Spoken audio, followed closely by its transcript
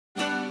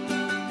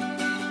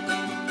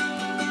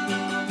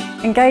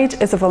Engage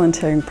is a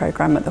volunteering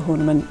programme at the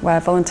Horniman where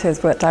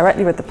volunteers work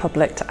directly with the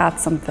public to add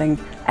something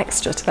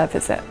extra to their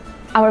visit.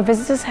 Our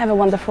visitors have a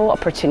wonderful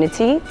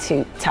opportunity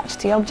to touch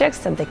the objects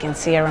that they can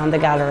see around the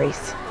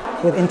galleries.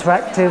 With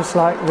interactives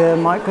like the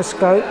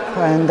microscope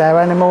and our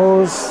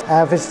animals,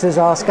 our visitors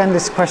ask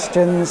endless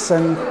questions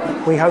and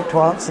we hope to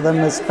answer them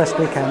as best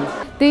we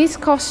can. These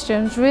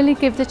costumes really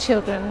give the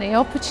children the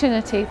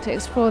opportunity to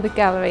explore the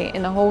gallery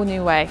in a whole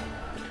new way.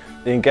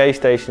 The Engage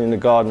station in the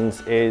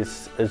gardens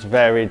is as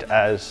varied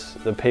as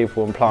the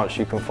people and plants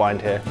you can find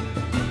here.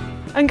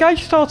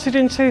 Engage started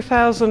in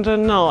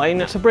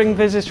 2009 to bring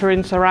visitor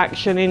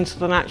interaction into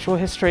the Natural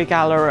History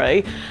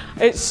Gallery.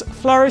 It's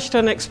flourished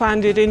and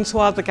expanded into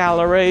other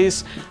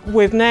galleries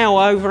with now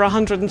over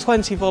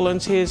 120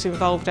 volunteers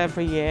involved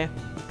every year.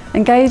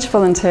 Engage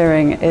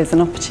volunteering is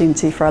an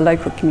opportunity for our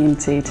local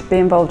community to be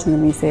involved in the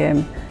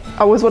museum.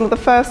 I was one of the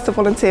first to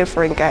volunteer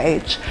for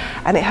Engage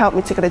and it helped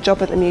me to get a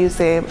job at the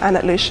museum and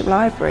at Lewisham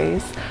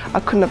Libraries. I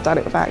couldn't have done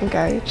it without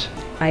Engage.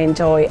 I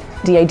enjoy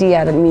the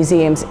idea that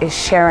museums is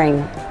sharing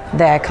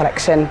their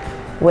collection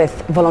with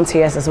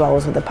volunteers as well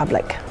as with the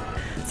public.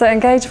 So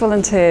Engage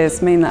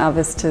volunteers mean that our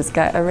visitors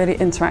get a really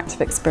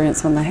interactive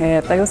experience when they're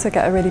here. They also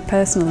get a really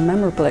personal and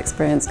memorable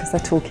experience because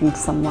they're talking to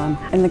someone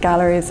in the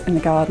galleries, in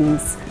the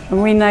gardens.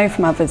 And we know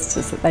from our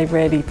visitors that they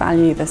really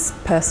value this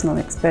personal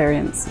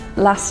experience.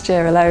 Last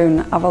year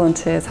alone, our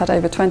volunteers had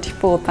over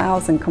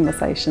 24,000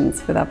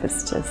 conversations with our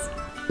visitors.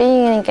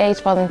 Being an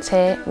Engaged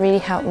volunteer really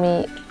helped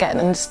me get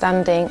an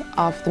understanding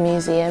of the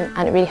museum,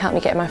 and it really helped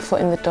me get my foot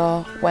in the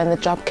door when the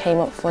job came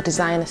up for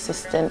design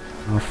assistant.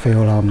 I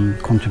feel I'm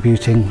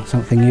contributing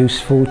something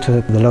useful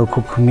to the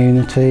local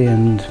community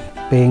and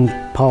being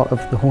part of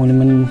the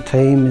Horniman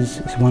team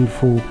is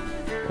wonderful.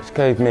 It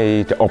gave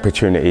me the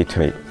opportunity to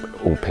meet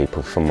all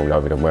people from all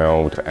over the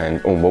world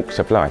and all walks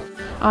of life.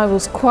 I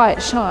was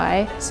quite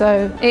shy,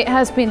 so it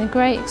has been a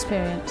great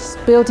experience,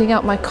 building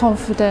up my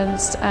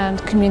confidence and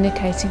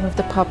communicating with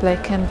the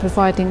public and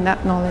providing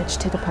that knowledge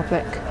to the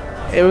public.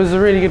 It was a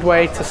really good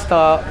way to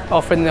start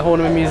off in the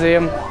Horniman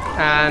Museum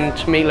and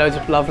to meet loads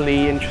of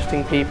lovely,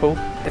 interesting people.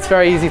 It's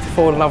very easy to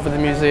fall in love with the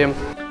museum.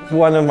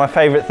 One of my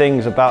favourite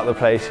things about the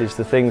place is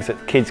the things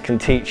that kids can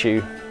teach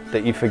you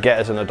that you forget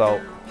as an adult.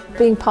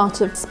 Being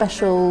part of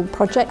special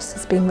projects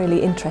has been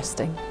really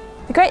interesting.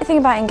 The great thing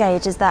about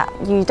Engage is that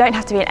you don't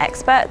have to be an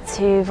expert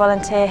to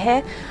volunteer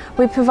here.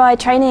 We provide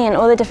training in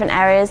all the different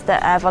areas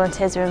that our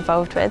volunteers are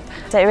involved with.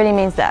 So it really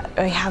means that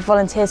we have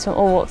volunteers from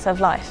all walks of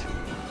life.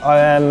 I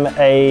am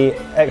an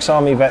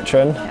ex-army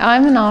veteran.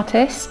 I'm an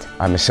artist.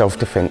 I'm a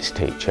self-defence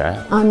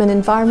teacher. I'm an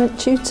environment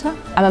tutor.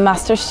 I'm a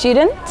master's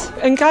student.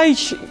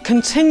 Engage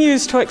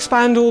continues to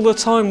expand all the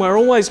time. We're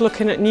always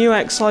looking at new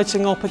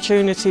exciting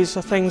opportunities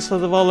for things for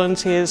the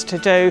volunteers to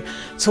do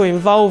to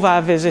involve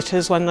our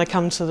visitors when they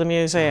come to the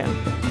museum.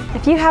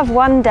 If you have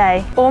one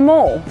day Or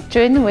more.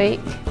 During the week,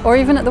 Or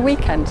even at the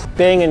weekend.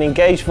 Being an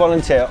Engaged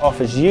volunteer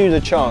offers you the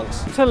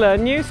chance To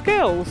learn new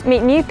skills.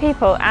 meet new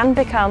people and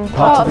become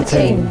Part of the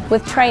team.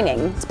 With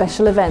training.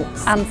 Special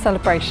events. And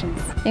celebrations.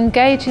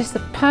 Engage is the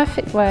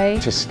perfect way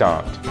To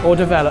start. Or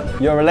develop.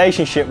 your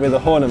relationship with the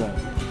Horniman.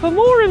 For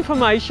more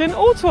information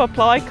or to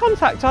apply,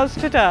 contact us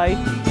today.